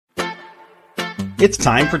It's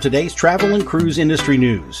time for today's travel and cruise industry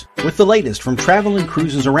news. With the latest from travel and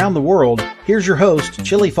cruises around the world, here's your host,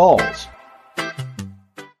 Chili Falls.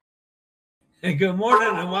 Hey, good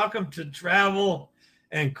morning and welcome to Travel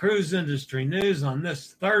and Cruise Industry News on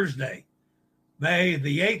this Thursday, May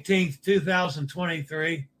the 18th,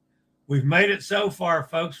 2023. We've made it so far,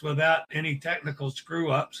 folks, without any technical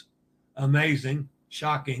screw-ups. Amazing,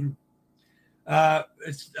 shocking.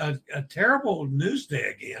 It's a terrible news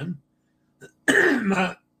day again.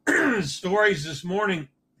 My stories this morning,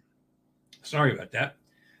 sorry about that.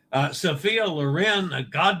 Sophia, Loren, a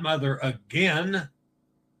godmother again.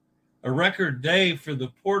 A record day for the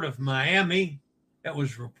port of Miami. That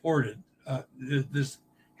was reported. This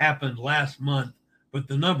happened last month, but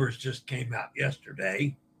the numbers just came out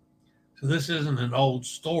yesterday. So this isn't an old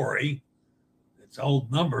story. It's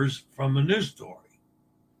old numbers from a news story.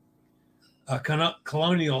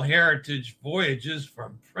 Colonial heritage voyages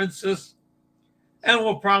from Princess. And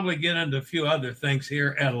we'll probably get into a few other things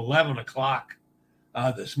here at 11 o'clock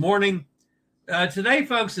this morning. Today,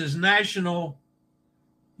 folks, is National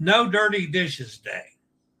No Dirty Dishes Day.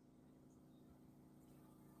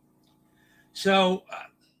 So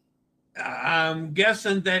I'm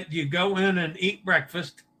guessing that you go in and eat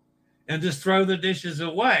breakfast and just throw the dishes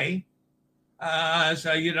away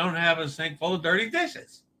so you don't have a sink full of dirty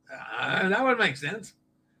dishes. That would make sense.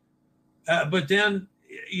 But then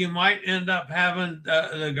you might end up having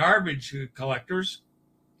the garbage collectors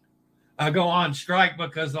go on strike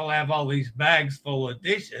because they'll have all these bags full of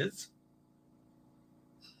dishes.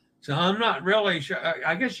 So I'm not really sure.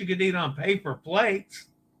 I guess you could eat on paper plates.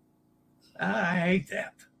 I hate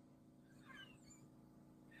that.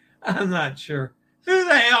 I'm not sure. Who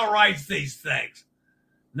the hell writes these things?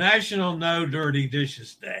 National No Dirty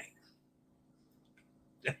Dishes Day.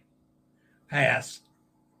 Pass.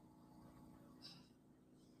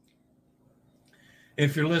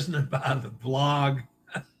 If you're listening by the blog,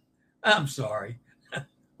 I'm sorry.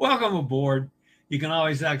 Welcome aboard. You can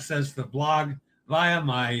always access the blog via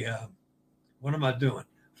my, what am I doing?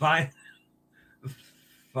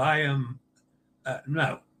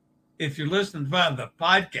 No. If you're listening via the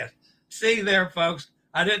podcast, see there, folks,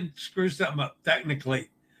 I didn't screw something up technically.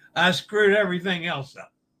 I screwed everything else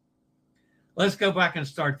up. Let's go back and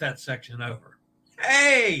start that section over.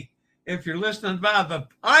 Hey, if you're listening via the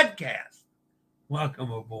podcast,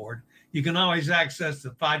 welcome aboard. You can always access the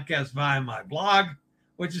podcast via my blog,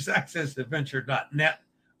 which is accessadventure.net,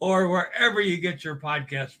 or wherever you get your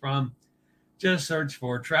podcast from. Just search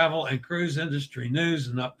for Travel and Cruise Industry News,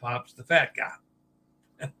 and up pops the fat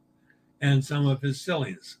guy and some of his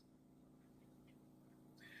silliness.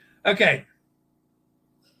 Okay.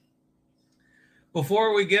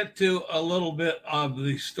 Before we get to a little bit of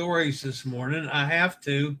the stories this morning, I have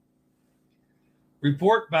to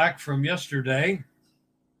report back from yesterday.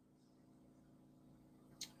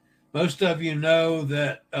 Most of you know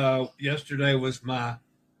that yesterday was my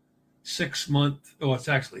 6-month, it's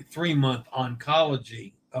actually 3-month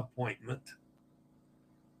oncology appointment.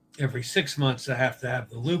 Every 6 months, I have to have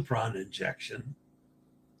the Loren injection.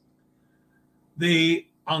 The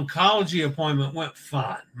oncology appointment went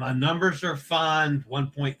fine. My numbers are fine,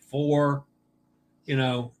 1.4.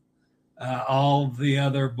 All the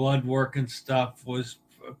other blood work and stuff was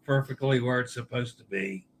perfectly where it's supposed to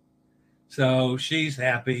be. So she's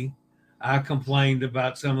happy. I complained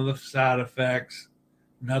about some of the side effects.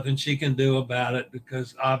 Nothing she can do about it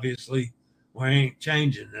because obviously we ain't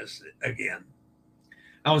changing this again.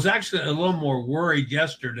 I was actually a little more worried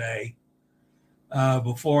yesterday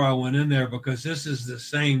before I went in there because this is the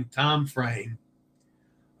same time frame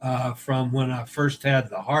from when I first had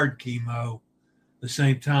the hard chemo, the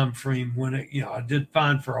same time frame when I did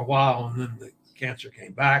fine for a while and then the cancer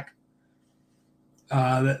came back.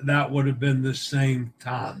 That would have been the same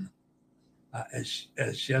time as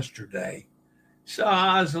yesterday. So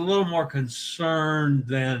I was a little more concerned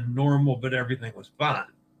than normal, but everything was fine.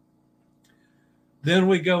 Then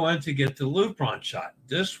we go in to get the Loren shot.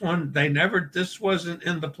 This wasn't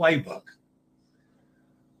in the playbook.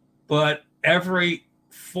 But every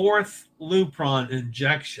 4th Loren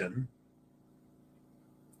injection,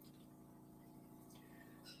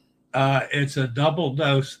 it's a double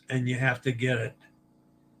dose and you have to get it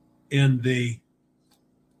in the,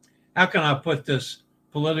 how can I put this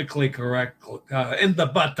politically correct, in the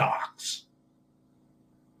buttocks.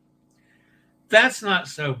 That's not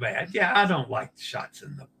so bad. Yeah, I don't like the shots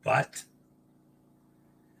in the butt.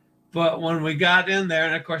 But when we got in there,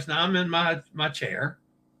 and of course now I'm in my chair,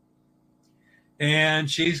 and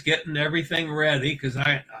she's getting everything ready because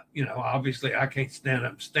obviously I can't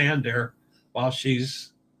stand there while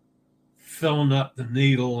she's filling up the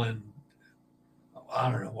needle and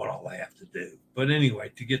I don't know what all they have to do. But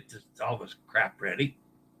anyway, to get all this crap ready.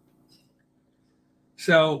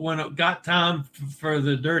 So when it got time for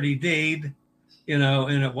the dirty deed,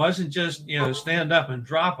 and it wasn't just, stand up and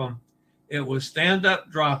drop them. It was stand up,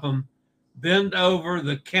 drop them, bend over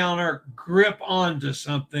the counter, grip onto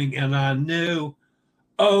something. And I knew,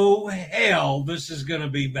 oh, hell, this is going to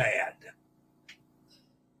be bad.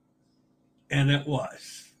 And it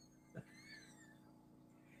was.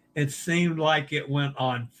 It seemed like it went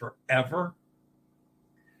on forever.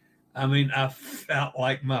 I mean, I felt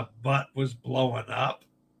like my butt was blowing up.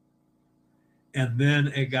 And then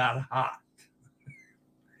it got hot.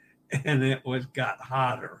 And it got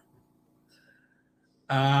hotter.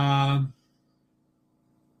 And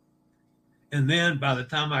then by the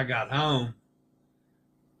time I got home,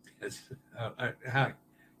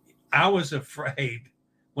 I was afraid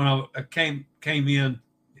when I came in.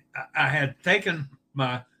 I had taken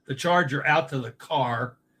the charger out to the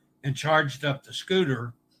car and charged up the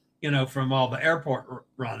scooter, from all the airport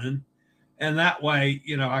running. And that way,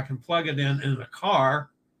 I can plug it in the car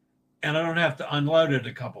and I don't have to unload it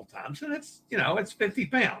a couple times. And it's, it's 50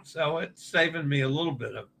 pounds. So it's saving me a little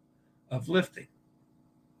bit of lifting.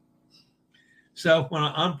 So when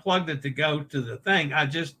I unplugged it to go to the thing, I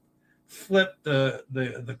just flipped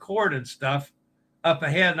the cord and stuff up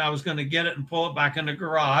ahead, and I was going to get it and pull it back in the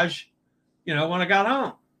garage, when I got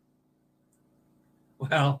home.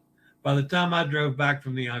 Well, by the time I drove back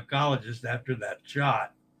from the oncologist after that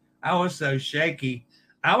shot, I was so shaky.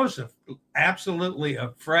 I was absolutely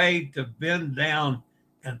afraid to bend down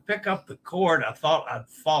and pick up the cord. I thought I'd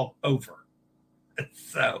fall over.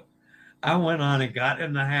 So I went on and got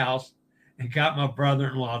in the house and got my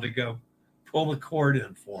brother-in-law to go pull the cord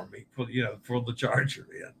in for me, pull the charger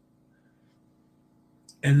in.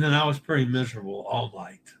 And then I was pretty miserable all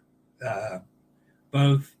night,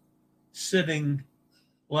 both sitting,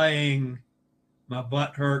 laying, my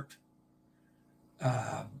butt hurt.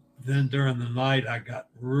 Then during the night, I got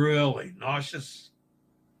really nauseous.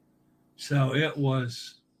 So it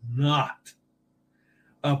was not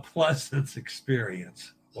a pleasant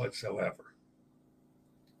experience whatsoever.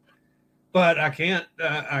 But I can't,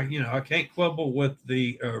 I can't quibble with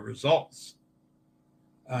the results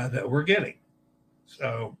that we're getting.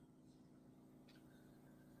 So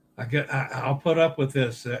I'll put up with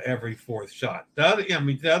this every fourth shot.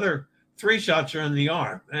 The other 3 shots are in the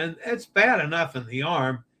arm, and it's bad enough in the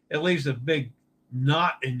arm. It leaves a big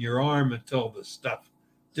knot in your arm until the stuff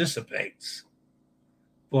dissipates.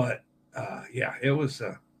 But it was,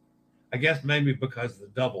 I guess maybe because of the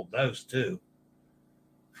double dose too.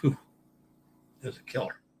 Whew, it was a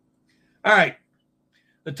killer. All right.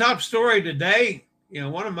 The top story today,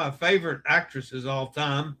 one of my favorite actresses all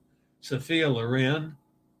time, Sophia Loren,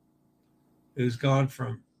 who's gone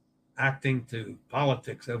from acting to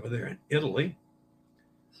politics over there in Italy.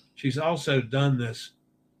 She's also done this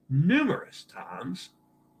numerous times.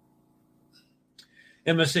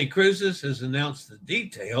 MSC Cruises has announced the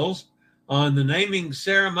details on the naming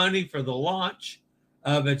ceremony for the launch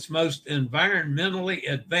of its most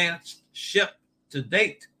environmentally advanced ship to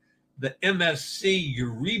date, the MSC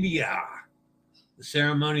Eurybia. The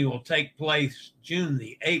ceremony will take place June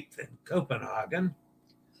the 8th in Copenhagen,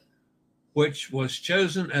 which was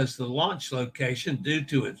chosen as the launch location due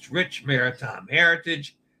to its rich maritime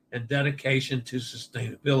heritage and dedication to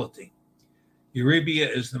sustainability.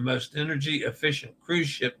 Eurybia is the most energy-efficient cruise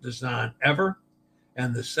ship design ever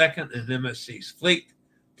and the second in MSC's fleet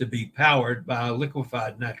to be powered by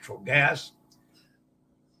liquefied natural gas.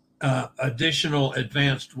 Additional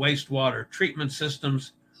advanced wastewater treatment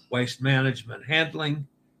systems, waste management handling,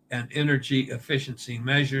 and energy efficiency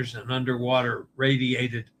measures and underwater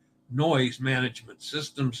radiated noise management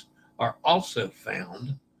systems are also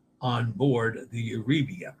found on board the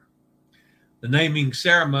Eurybia. The naming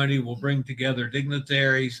ceremony will bring together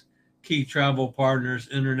dignitaries, key travel partners,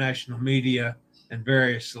 international media, and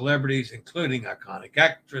various celebrities, including iconic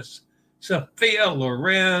actress Sophia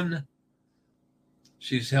Loren.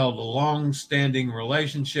 She's held a long-standing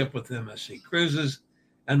relationship with MSC Cruises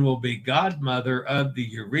and will be godmother of the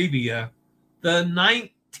Eurybia, the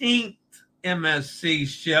 19th MSC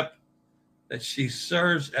ship that she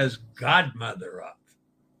serves as godmother of.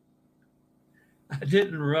 I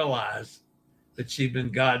didn't realize that she'd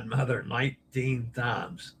been godmother 19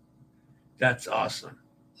 times. That's awesome.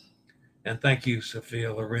 And thank you,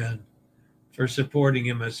 Sophia Loren, for supporting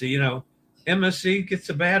MSC. MSC gets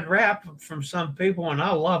a bad rap from some people, and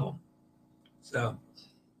I love them. So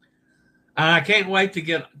I can't wait to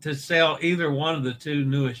get to sail either one of the 2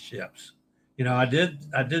 newest ships. I did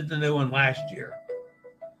the new one last year,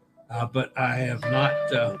 but I have not.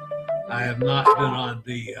 I have not been on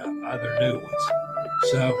the other new ones.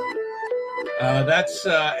 So that's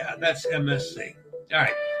MSC. All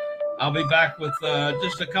right. I'll be back with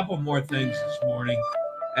just a couple more things this morning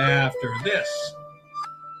after this.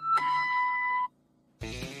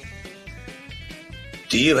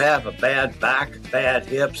 Do you have a bad back, bad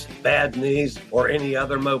hips, bad knees, or any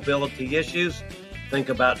other mobility issues? Think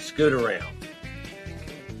about Scootaround.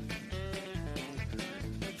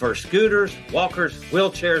 For scooters, walkers,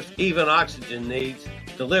 wheelchairs, even oxygen needs,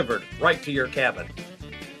 delivered right to your cabin.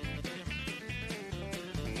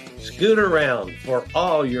 Scootaround for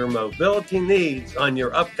all your mobility needs on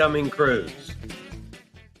your upcoming cruise.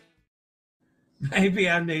 Maybe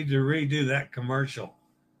I need to redo that commercial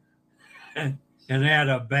and add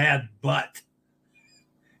a bad butt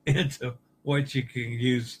into what you can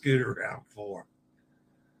use Scootaround for.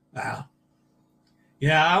 Wow.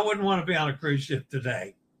 Yeah, I wouldn't want to be on a cruise ship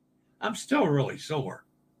today. I'm still really sore.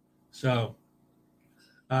 So,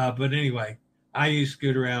 but anyway, I use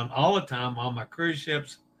Scootaround all the time on my cruise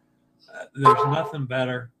ships. There's nothing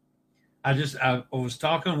better. I was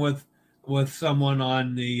talking with someone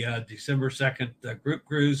on the December 2nd group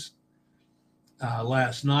cruise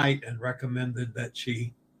last night and recommended that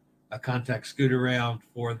she contact Scootaround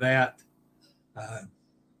for that.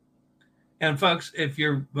 And folks, if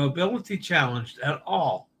you're mobility challenged at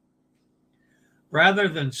all, rather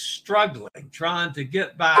than struggling, trying to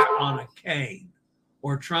get by on a cane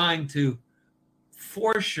or trying to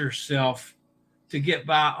force yourself to get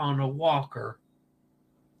by on a walker,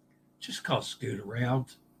 just call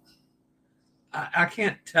Scootaround. I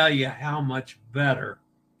can't tell you how much better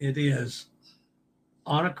it is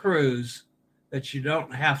on a cruise that you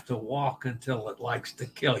don't have to walk until it likes to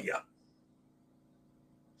kill you.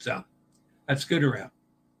 So that's Scootaround.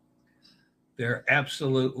 They're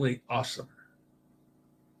absolutely awesome.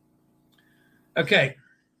 Okay.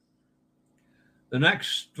 The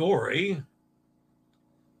next story.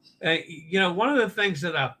 One of the things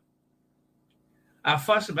that I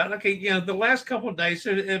fuss about, the last couple of days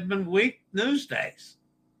have been weak news days.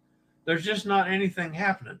 There's just not anything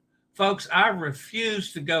happening. Folks, I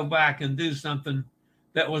refuse to go back and do something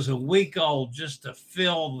that was a week old just to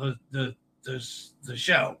fill the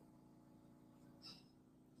show.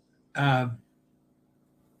 That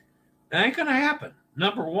ain't going to happen.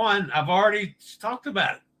 Number one, I've already talked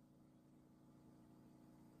about it.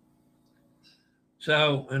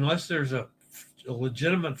 So unless there's a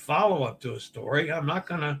legitimate follow-up to a story, I'm not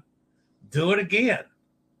going to do it again.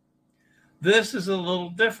 This is a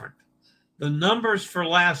little different. The numbers for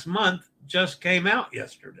last month just came out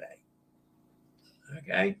yesterday.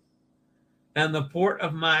 Okay? And the Port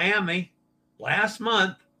of Miami last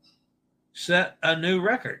month set a new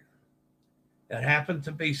record. It happened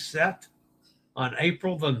to be set on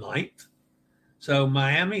April the 9th. So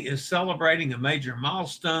Miami is celebrating a major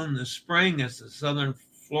milestone this spring as the Southern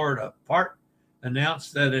Florida Port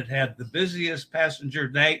announced that it had the busiest passenger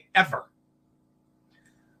day ever.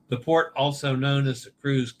 The port, also known as the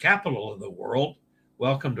cruise capital of the world,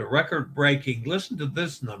 welcomed a record-breaking, listen to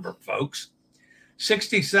this number, folks,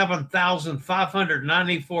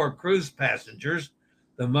 67,594 cruise passengers,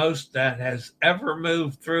 the most that has ever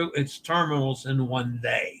moved through its terminals in one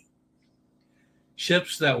day.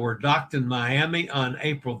 Ships that were docked in Miami on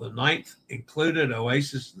April the 9th included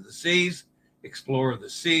Oasis of the Seas, Explorer of the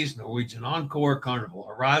Seas, Norwegian Encore, Carnival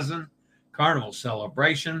Horizon, Carnival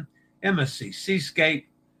Celebration, MSC Seascape,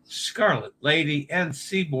 Scarlet Lady, and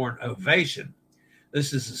Seabourn Ovation.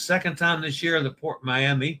 This is the second time this year the Port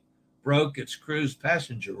Miami broke its cruise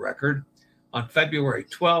passenger record. On February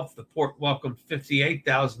 12th, the port welcomed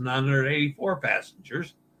 58,984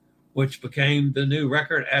 passengers, which became the new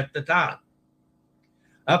record at the time.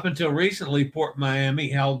 Up until recently, Port Miami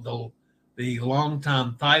held the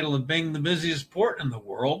long-time title of being the busiest port in the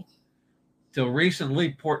world. Till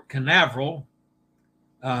recently, Port Canaveral,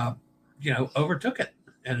 overtook it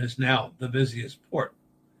and is now the busiest port.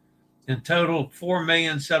 In total,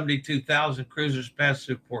 4,072,000 cruisers passed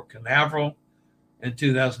through Port Canaveral. In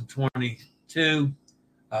 2022,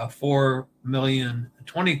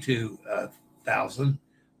 4,022,000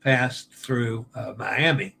 passed through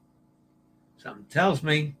Miami. Something tells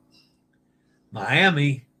me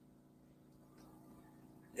Miami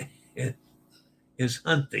is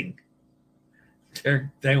hunting.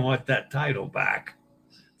 They want that title back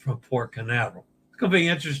from Port Canaveral. It's going to be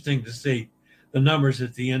interesting to see the numbers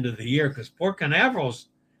at the end of the year because Port Canaveral's,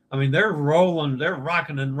 they're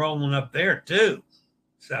rocking and rolling up there too.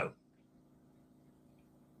 So,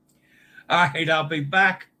 all right, I'll be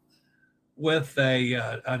back with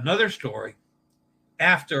another story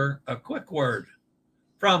after a quick word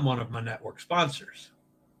from one of my network sponsors.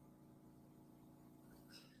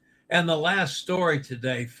 And the last story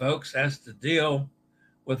today, folks, has to deal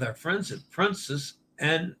with our friends at Princess.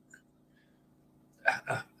 And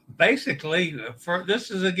basically, this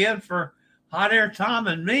is again for Hot Air Tom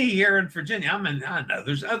and me here in Virginia. I mean, I know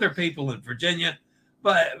there's other people in Virginia,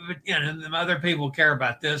 but you know, other people care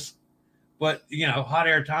about this. But, you know, Hot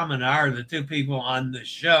Air Tom and I are the two people on the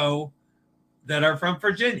show that are from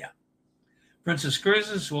Virginia. Princess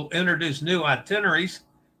Cruises will introduce new itineraries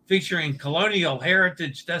featuring colonial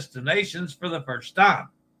heritage destinations for the first time.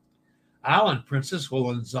 Island Princess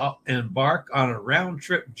will embark on a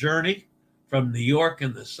round-trip journey from New York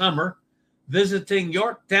in the summer, visiting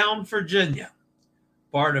Yorktown, Virginia,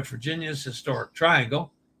 part of Virginia's historic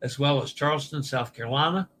triangle, as well as Charleston, South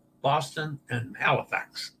Carolina, Boston, and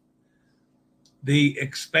Halifax. The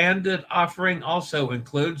expanded offering also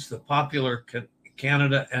includes the popular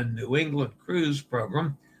Canada and New England cruise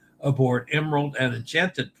program aboard Emerald and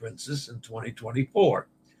Enchanted Princess in 2024.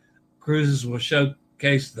 Cruises will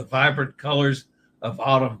showcase the vibrant colors of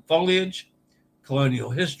autumn foliage, colonial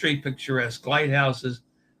history, picturesque lighthouses,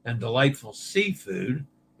 and delightful seafood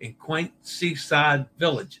in quaint seaside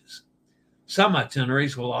villages. Some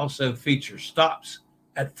itineraries will also feature stops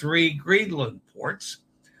at 3 Greenland ports,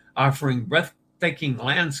 offering breathtaking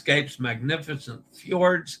landscapes, magnificent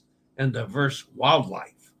fjords, and diverse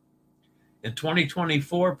wildlife. In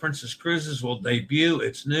 2024, Princess Cruises will debut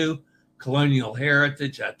its new colonial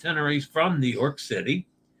heritage itineraries from New York City.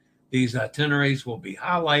 These itineraries will be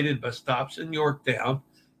highlighted by stops in Yorktown,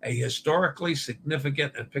 a historically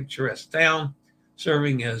significant and picturesque town,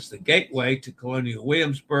 serving as the gateway to colonial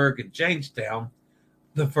Williamsburg and Jamestown,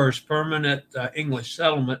 the first permanent English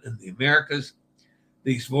settlement in the Americas.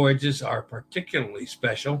 These voyages are particularly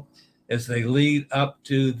special as they lead up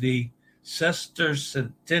to the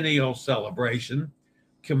Sesquicentennial celebration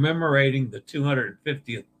commemorating the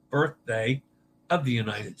 250th birthday of the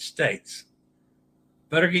United States.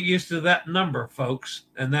 Better get used to that number, folks,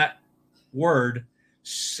 and that word,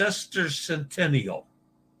 sesquicentennial.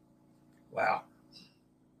 Wow.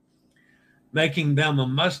 Making them a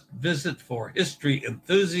must-visit for history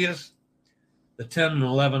enthusiasts. The 10 and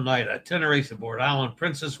 11 night itineraries aboard Island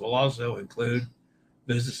Princess will also include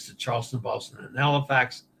visits to Charleston, Boston, and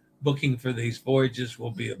Halifax. Booking for these voyages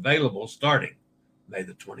will be available starting May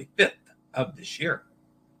the 25th of this year.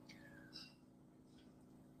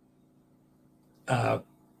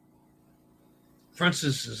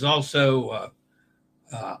 Princess is also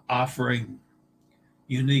offering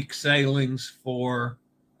unique sailings for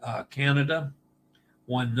Canada.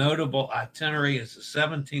 One notable itinerary is a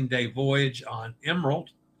 17-day voyage on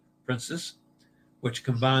Emerald Princess, which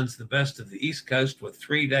combines the best of the East Coast with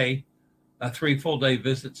 3 full-day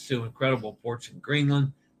visits to incredible ports in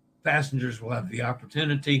Greenland. Passengers will have the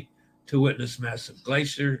opportunity to witness massive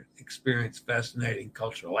glacier, experience fascinating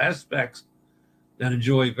cultural aspects, and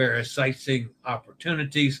enjoy various sightseeing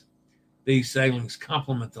opportunities. These sailings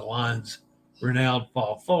complement the line's renowned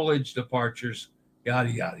fall foliage departures,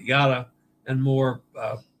 yada, yada, yada, and more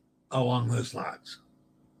along those lines.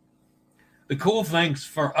 The cool things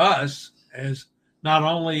for us is not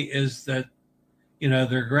only is that, you know,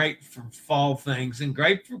 they're great for fall things and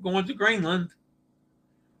great for going to Greenland,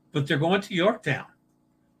 but they're going to Yorktown.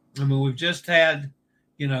 I mean, we've just had,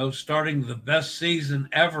 you know, starting the best season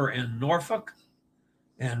ever in Norfolk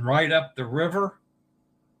and right up the river,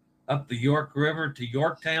 up the York River to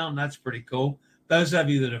Yorktown. That's pretty cool. Those of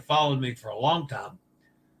you that have followed me for a long time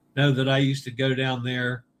know that I used to go down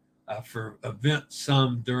there for events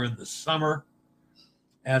some during the summer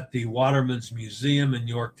at the Waterman's Museum in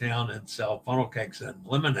Yorktown and sell funnel cakes and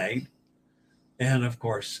lemonade. And of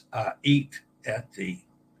course, eat at the,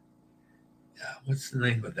 what's the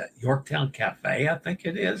name of that? Yorktown Cafe, I think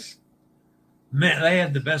it is. Man, they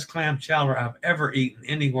had the best clam chowder I've ever eaten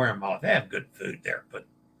anywhere in my life. They have good food there, but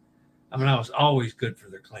I mean, I was always good for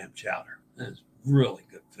their clam chowder. It's really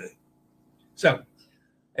good food. So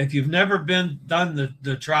if you've never done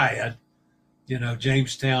the triad, you know,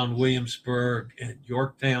 Jamestown, Williamsburg, and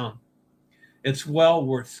Yorktown, it's well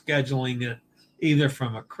worth scheduling it either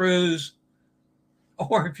from a cruise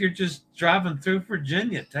or if you're just driving through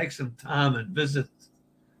Virginia, take some time and visit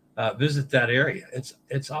that area.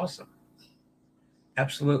 It's awesome.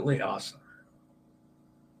 Absolutely awesome.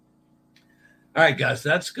 All right, guys,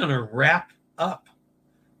 that's going to wrap up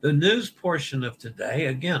the news portion of today.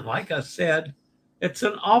 Again, like I said, it's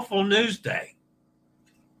an awful news day.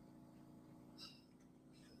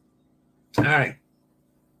 All right.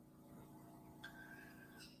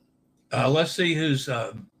 Let's see who's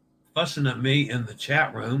fussing at me in the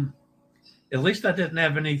chat room. At least I didn't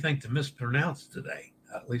have anything to mispronounce today.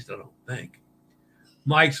 At least I don't think.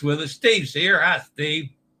 Mike's with us. Steve's here. Hi, Steve.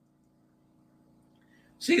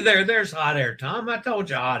 See, there's Hot Air Tom. I told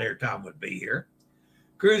you Hot Air Tom would be here.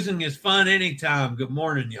 Cruising is fun anytime. Good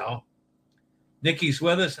morning, y'all. Nikki's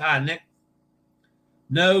with us. Hi, Nick.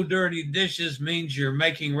 No dirty dishes means you're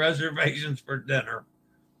making reservations for dinner.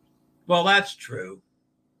 Well, that's true.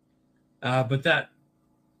 But that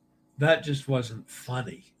just wasn't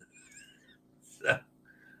funny. So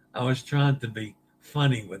I was trying to be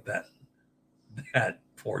funny with that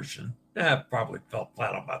portion. I probably fell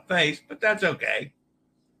flat on my face, but that's okay.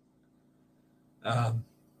 Yeah,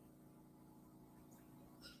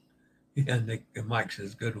 Nick, Mike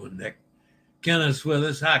says, good one, Nick. Kenneth's with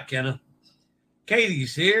us. Hi, Kenneth.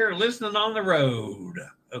 Katie's here, listening on the road.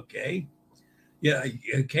 Okay. Yeah,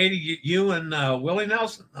 Katie, you and Willie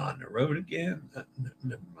Nelson on the road again.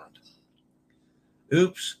 Never mind.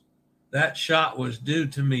 Oops, that shot was due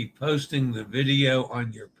to me posting the video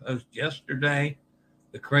on your post yesterday.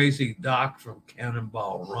 The crazy doc from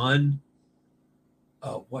Cannonball Run.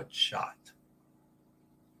 What shot?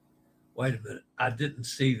 Wait a minute. I didn't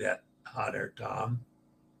see that, Hot Air Tom.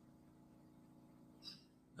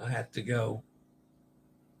 I have to go.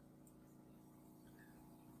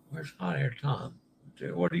 Where's Hot Air Tom?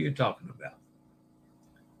 What are you talking about?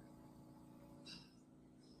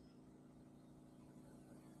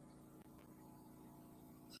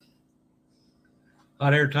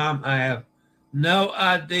 Hot Air Tom, I have no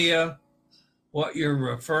idea what you're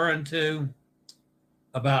referring to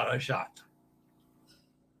about a shot.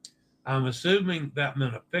 I'm assuming that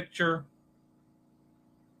meant a picture.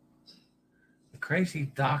 The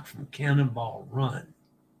crazy doc from Cannonball Run.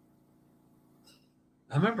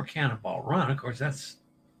 I remember Cannonball Run. Of course, that's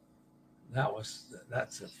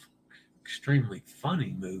an extremely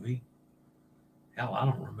funny movie. Hell, I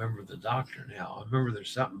don't remember the doctor now. I remember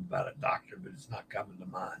there's something about a doctor, but it's not coming to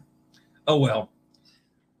mind. Oh, well.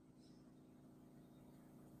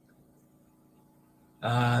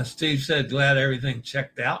 Steve said, glad everything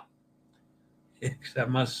checked out, except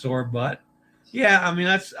my sore butt. Yeah, I mean,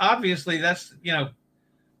 that's,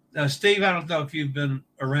 Steve, I don't know if you've been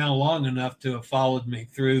around long enough to have followed me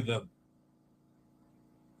through the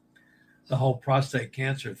whole prostate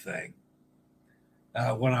cancer thing.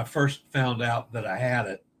 When I first found out that I had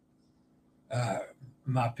it,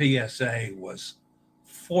 my PSA was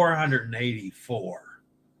 484.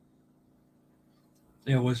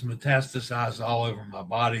 It was metastasized all over my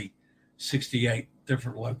body, 68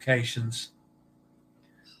 different locations,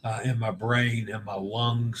 in my brain, in my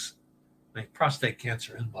lungs. I mean, prostate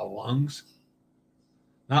cancer in my lungs,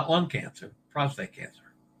 not lung cancer, prostate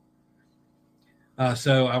cancer.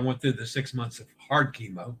 So I went through the 6 months of hard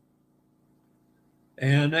chemo,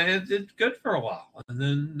 and it did good for a while. And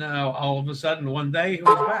then all of a sudden, one day, it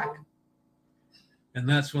was back. And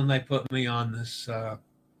that's when they put me on this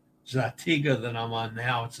Zytiga that I'm on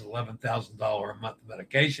now. It's $11,000 a month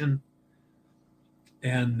medication.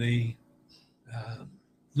 And the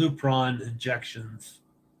Lupron injections,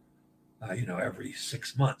 every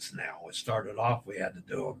 6 months now. It started off, we had to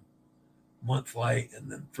do them monthly, and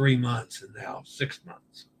then 3 months, and now 6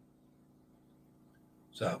 months.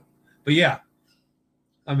 So, but yeah,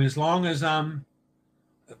 I mean, as long as I'm,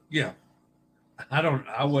 I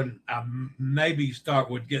maybe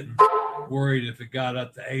would getting worried if it got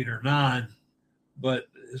up to 8 or 9, but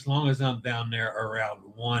as long as I'm down there around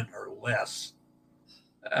 1 or less,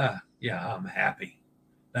 I'm happy.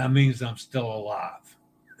 That means I'm still alive.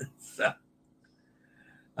 So,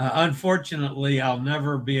 unfortunately, I'll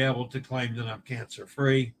never be able to claim that I'm cancer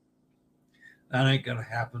free. That ain't going to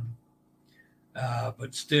happen.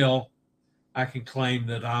 But still, I can claim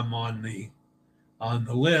that I'm on the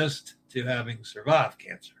list to having survived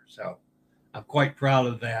cancer. So I'm quite proud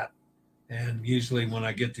of that. And usually when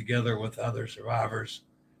I get together with other survivors,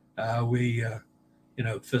 we,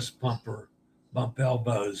 fist pump or bump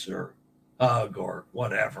elbows or hug or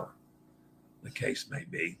whatever the case may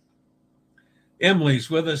be. Emily's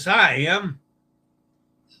with us. Hi, Em.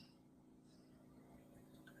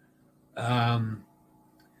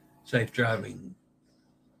 Safe driving.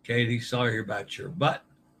 Katie, sorry about your butt.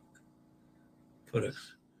 Put a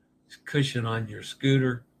cushion on your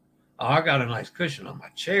scooter. Oh, I got a nice cushion on my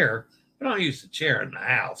chair, but I don't use the chair in the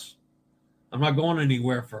house. I'm not going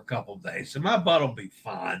anywhere for a couple of days, so my butt will be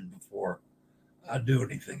fine before I do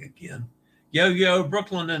anything again. Yo,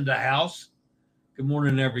 Brooklyn in the house. Good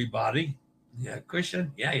morning, everybody. Yeah,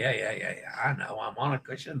 cushion? Yeah. I know. I'm on a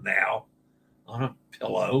cushion now, on a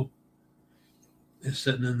pillow. It's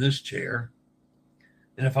sitting in this chair.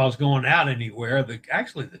 And if I was going out anywhere,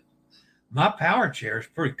 my power chair is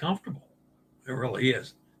pretty comfortable. It really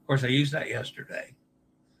is. Of course, I used that yesterday.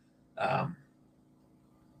 But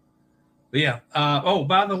yeah.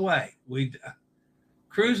 By the way,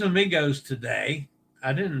 Cruise Amigos today.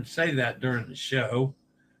 I didn't say that during the show.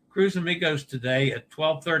 Cruise Amigos today at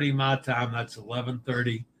 12:30 my time. That's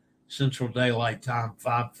 11:30 Central Daylight Time,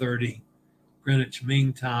 5:30 Greenwich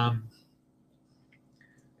Mean Time,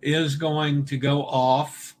 is going to go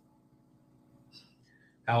off.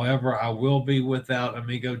 However, I will be without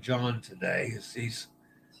Amigo John today as he's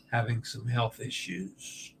having some health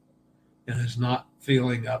issues and is not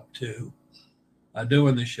feeling up to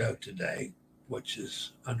doing the show today, which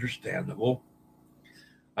is understandable.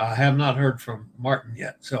 I have not heard from Martin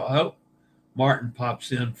yet, so I hope Martin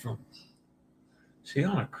pops in from, is he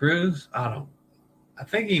on a cruise? I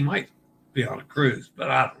think he might be on a cruise, but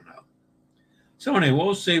I don't know. So anyway,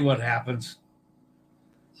 we'll see what happens.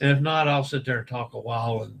 And if not, I'll sit there and talk a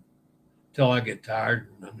while until I get tired,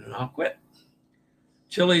 and then I'll quit.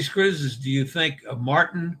 Chili's Cruises, do you think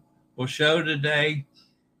Martin will show today?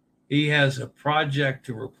 He has a project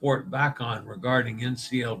to report back on regarding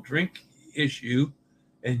NCL drink issue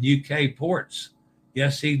in UK ports.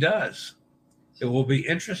 Yes, he does. It will be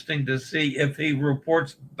interesting to see if he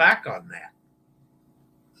reports back on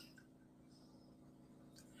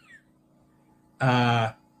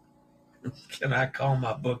that. Can I call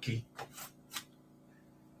my bookie?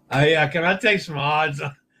 Can I take some odds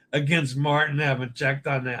against Martin? Haven't checked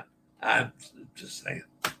on that. I'm just saying.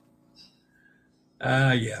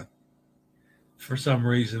 Yeah. For some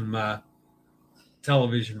reason, my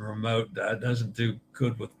television remote doesn't do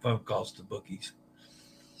good with phone calls to bookies.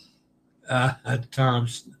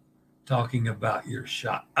 Tom's talking about your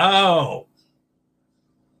shot. Oh.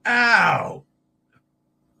 Ow.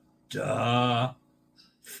 Duh.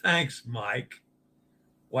 Thanks, Mike.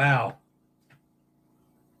 Wow.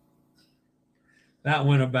 That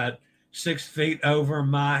went about 6 feet over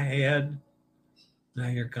my head. Now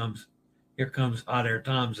here comes Hot Air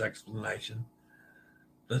Tom's explanation.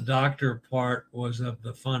 The doctor part was of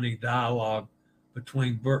the funny dialogue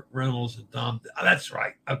between Burt Reynolds and Tom. Oh, that's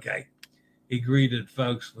right. Okay. He greeted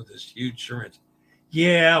folks with his huge syringe.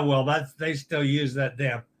 Yeah, well, they still use that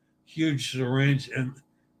damn huge syringe,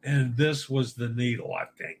 and this was the needle, I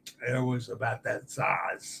think. It was about that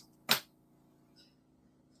size.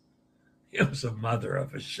 It was a mother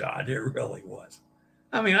of a shot. It really was.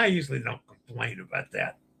 I mean, I usually don't complain about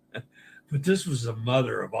that. But this was the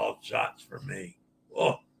mother of all shots for me.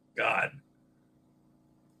 Oh, God.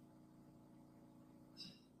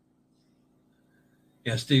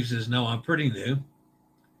 Yeah, Steve says, no, I'm pretty new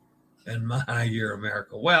in my year of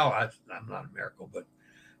miracle. Well, I'm not a miracle, but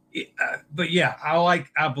yeah, I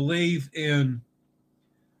believe in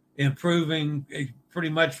improving pretty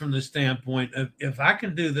much from the standpoint of, if I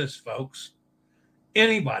can do this, folks,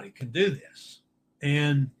 anybody can do this.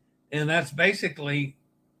 And that's basically,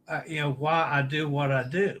 why I do what I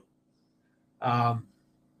do.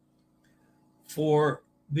 For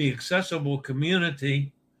the accessible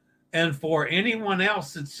community and for anyone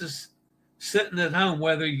else that's just sitting at home,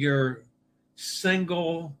 whether you're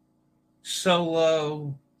single,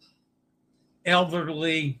 solo,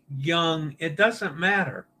 elderly, young, it doesn't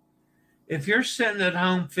matter. If you're sitting at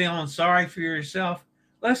home feeling sorry for yourself,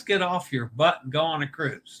 let's get off your butt and go on a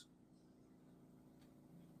cruise.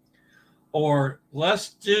 Or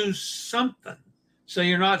let's do something so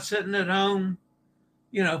you're not sitting at home,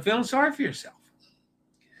 feeling sorry for yourself.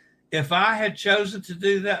 If I had chosen to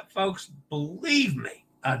do that, folks, believe me,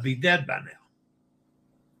 I'd be dead by now.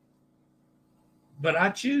 But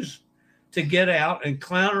I choose to get out and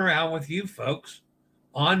clown around with you folks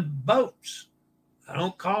on boats. I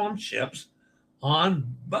don't call them ships,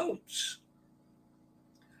 on boats.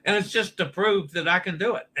 And it's just to prove that I can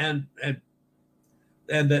do it. And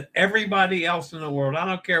that everybody else in the world, I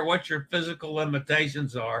don't care what your physical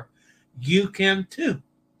limitations are, you can too.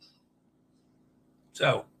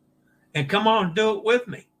 So, and come on, do it with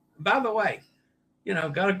me. By the way,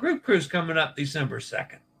 got a group cruise coming up December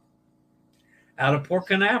 2nd out of Port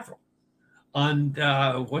Canaveral on,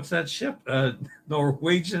 what's that ship?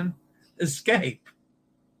 Norwegian Escape.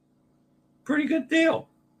 Pretty good deal.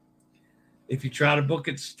 If you try to book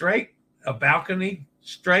it straight, a balcony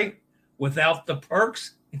straight, without the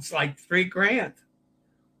perks, it's like $3,000.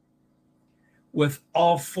 With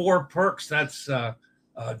all 4 perks, that's a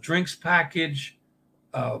drinks package,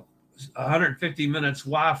 150 minutes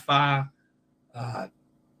Wi-Fi,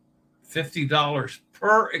 $50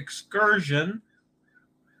 per excursion,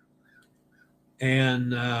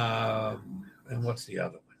 and what's the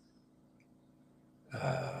other one?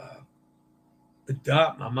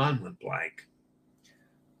 My mind went blank.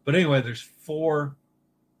 But anyway, there's 4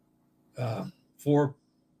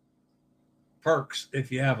 perks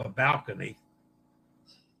if you have a balcony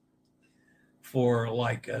for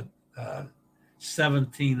like a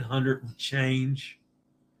 $1,700 and change.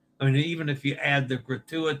 I mean, even if you add the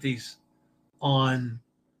gratuities on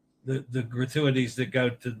the gratuities that go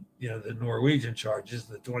to, the Norwegian charges,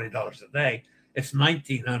 the $20 a day, it's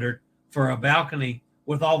 $1,900 for a balcony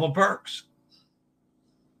with all the perks.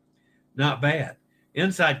 Not bad.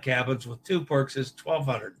 Inside cabins with 2 perks is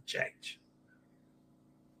 $1,200 and change.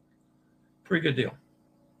 Pretty good deal.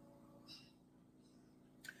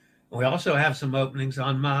 We also have some openings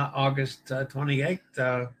on my August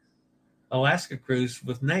 28th Alaska cruise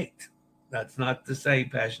with Nate. That's not to say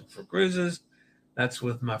Passion for Cruises. That's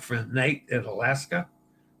with my friend Nate in Alaska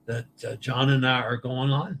that John and I are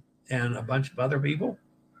going on, and a bunch of other people,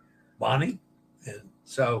 Bonnie. And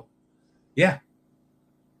so, yeah,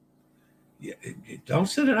 don't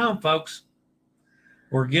sit at home, folks.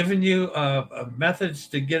 We're giving you methods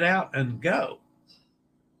to get out and go.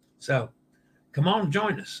 So come on,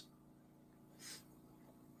 join us.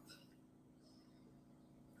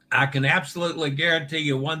 I can absolutely guarantee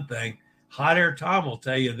you one thing. Hot Air Tom will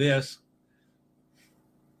tell you this.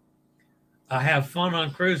 I have fun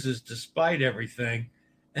on cruises despite everything,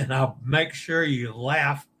 and I'll make sure you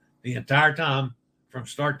laugh the entire time from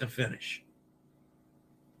start to finish.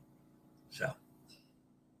 So,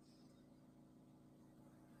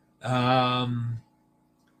 I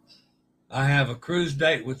have a cruise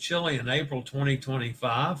date with Chile in April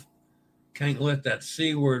 2025. Can't let that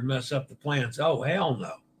C word mess up the plans. Oh, hell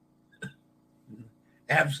no.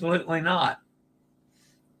 Absolutely not.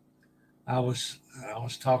 I was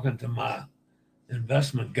talking to my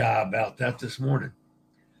investment guy about that this morning.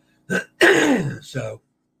 So,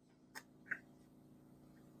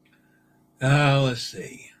 let's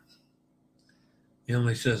see.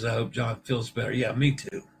 Emily says, I hope John feels better. Yeah, me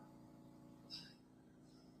too.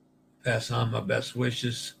 Pass on my best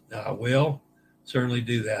wishes. I will certainly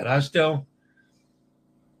do that. I still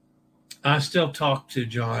talk to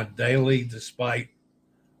John daily despite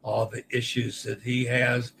all the issues that he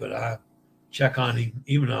has, but I check on him,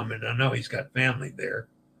 even I know he's got family there,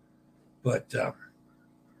 but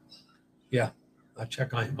yeah, I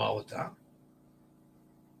check on him all the time.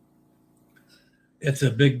 It's a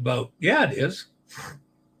big boat. Yeah, it is.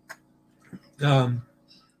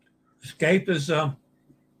 Escape is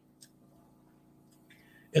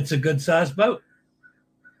it's a good sized boat.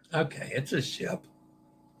 Okay, it's a ship.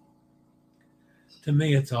 To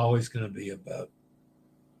me, it's always going to be a boat.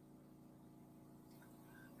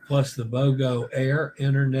 Plus the BOGO air,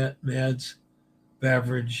 internet, meds,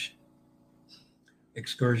 beverage,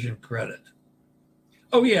 excursion credit.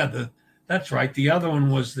 Oh, yeah, that's right. The other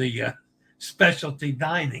one was the specialty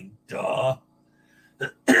dining. Duh.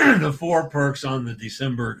 The 4 perks on the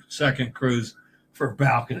December 2nd cruise for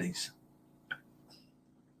balconies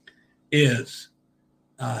is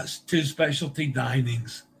 2 specialty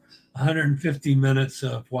dinings, 150 minutes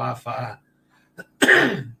of Wi-Fi,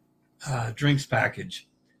 drinks package,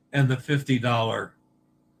 and the $50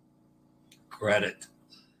 credit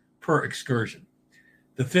per excursion.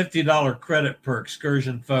 The $50 credit per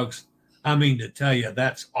excursion, folks, I mean to tell you,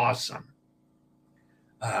 that's awesome.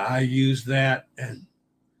 I used that, and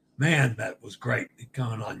man, that was great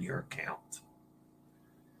coming on your account.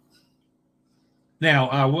 Now,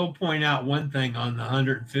 I will point out one thing on the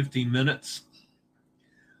 150 minutes.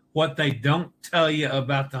 What they don't tell you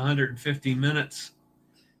about the 150 minutes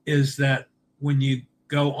is that when you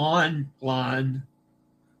go online,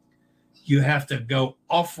 you have to go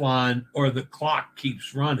offline or the clock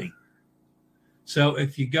keeps running. So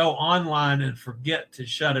if you go online and forget to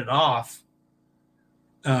shut it off,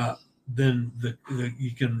 then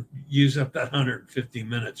you can use up that 150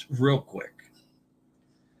 minutes real quick.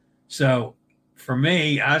 So for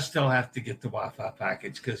me, I still have to get the Wi-Fi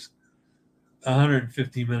package because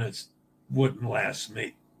 150 minutes wouldn't last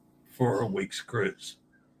me for a week's cruise.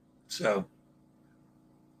 So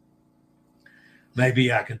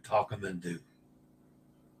maybe I can talk them into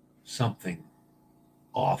something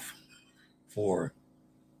off for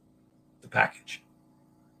the package.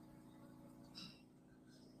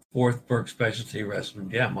 4th perk specialty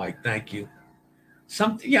restaurant. Yeah, Mike, thank you.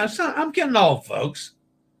 I'm getting old, folks.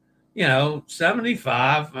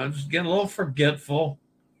 75. I'm just getting a little forgetful.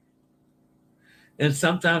 And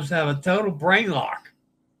sometimes have a total brain lock.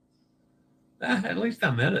 At least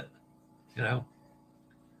I'm in it,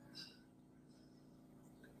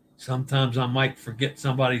 Sometimes I might forget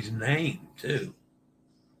somebody's name, too.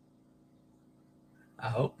 I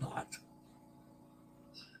hope not.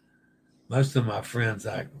 Most of my friends,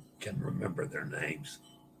 I can remember their names.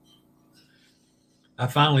 I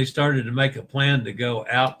finally started to make a plan to go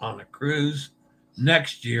out on a cruise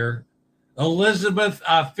next year. Elizabeth,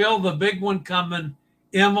 I feel the big one coming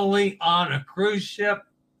Emily on a cruise ship?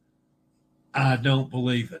 I don't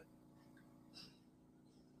believe it.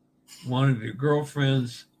 One of your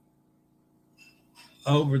girlfriends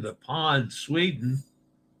over the pond, Sweden,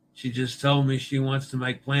 she just told me she wants to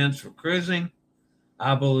make plans for cruising.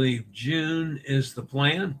 I believe June is the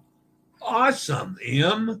plan. Awesome,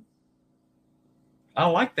 Em. I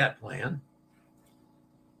like that plan.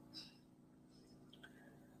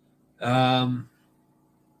 I'm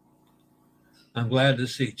glad to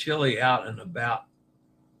see Chili out and about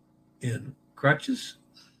in crutches.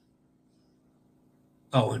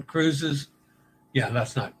 Oh, and cruises. Yeah,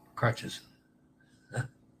 that's not crutches.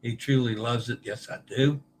 He truly loves it. Yes, I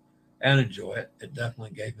do. And enjoy it. It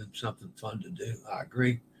definitely gave him something fun to do. I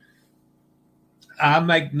agree. I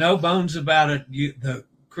make no bones about it. The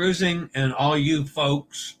cruising and all you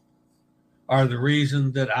folks are the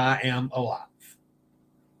reason that I am alive.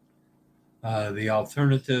 The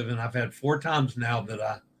alternative, and I've had 4 times now that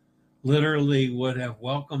I literally would have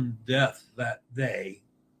welcomed death that day.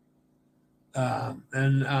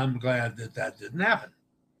 And I'm glad that didn't happen.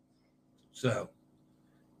 So,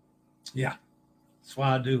 yeah, that's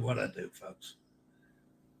why I do what I do, folks.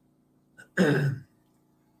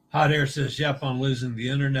 Hot Air says, yep, on losing the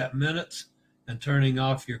internet minutes and turning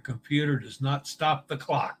off your computer does not stop the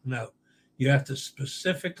clock. No, you have to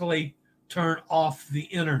specifically turn off the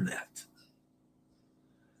internet.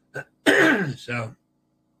 So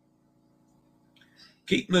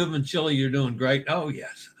keep moving, Chili. You're doing great. Oh,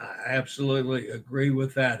 yes, I absolutely agree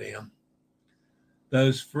with that, Em.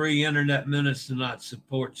 Those free internet minutes do not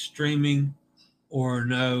support streaming or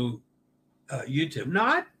no YouTube.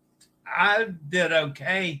 No, I did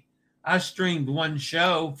okay. I streamed one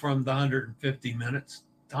show from the 150 minutes,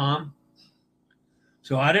 Tom.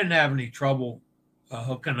 So I didn't have any trouble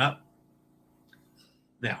hooking up.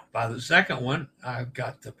 Now, by the second one, I've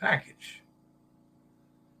got the package.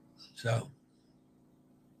 So,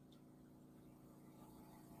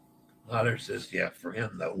 Otter says, yeah, for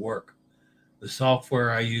him, that'll work. The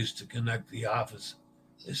software I use to connect the office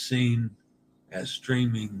is seen as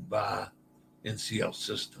streaming by NCL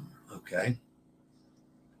system. Okay.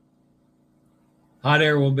 Hot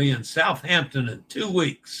Air will be in Southampton in 2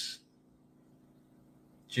 weeks.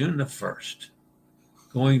 June the 1st.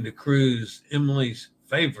 Going to cruise Emily's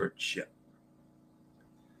favorite ship.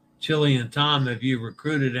 Chili and Tom, have you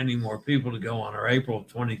recruited any more people to go on our April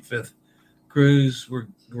 25th cruise?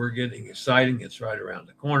 We're getting exciting. It's right around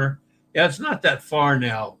the corner. Yeah, it's not that far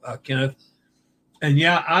now, Kenneth. And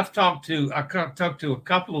yeah, I talked to a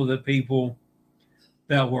couple of the people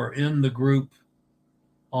that were in the group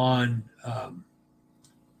on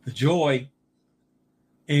the Joy,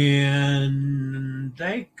 and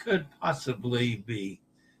they could possibly be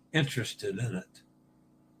interested in it.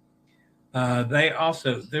 They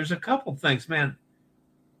also, there's a couple things, man.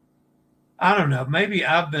 I don't know. Maybe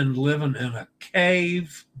I've been living in a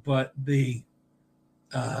cave, but the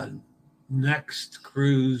next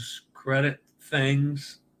cruise credit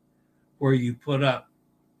things where you put up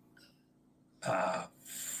 $500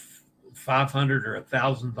 or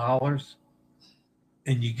 $1,000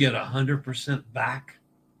 and you get 100% back.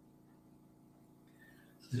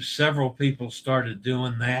 There's several people started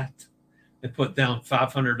doing that. They put down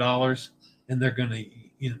 $500 and they're going to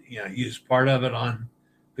use part of it on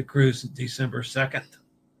the cruise December 2nd.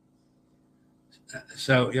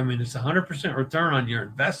 So, I mean, it's 100% return on your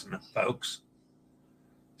investment, folks.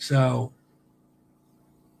 So,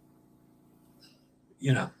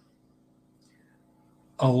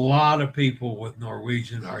 a lot of people with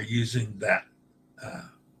Norwegian are using that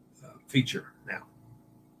feature now.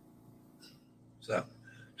 So,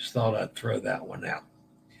 just thought I'd throw that one out.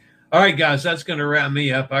 All right, guys, that's going to wrap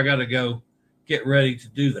me up. I got to go get ready to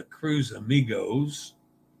do the Cruise Amigos.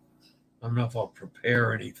 I don't know if I'll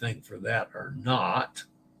prepare anything for that or not.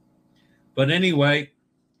 But anyway,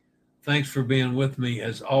 thanks for being with me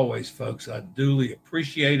as always, folks. I duly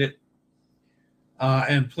appreciate it.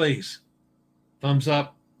 And please, thumbs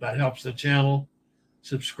up. That helps the channel.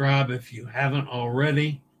 Subscribe if you haven't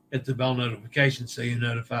already. Hit the bell notification so you're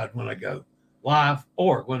notified when I go live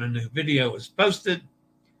or when a new video is posted.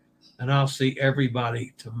 And I'll see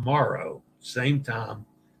everybody tomorrow, same time,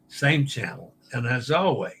 same channel. And as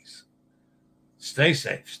always, stay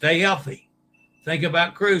safe, stay healthy, think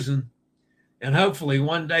about cruising, and hopefully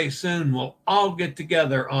one day soon we'll all get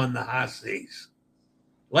together on the high seas.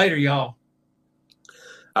 Later, y'all.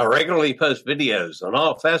 I regularly post videos on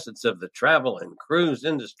all facets of the travel and cruise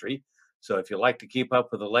industry. So if you like to keep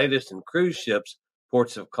up with the latest in cruise ships,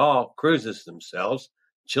 ports of call, cruises themselves,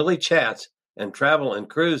 chilly chats, and travel and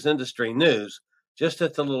cruise industry news, just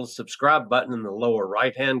hit the little subscribe button in the lower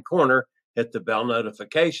right-hand corner hit the bell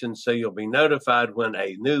notification so you'll be notified when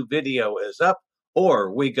a new video is up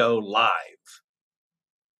or we go live.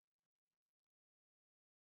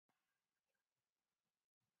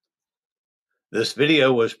 This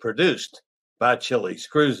video was produced by Chili's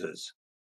Cruises.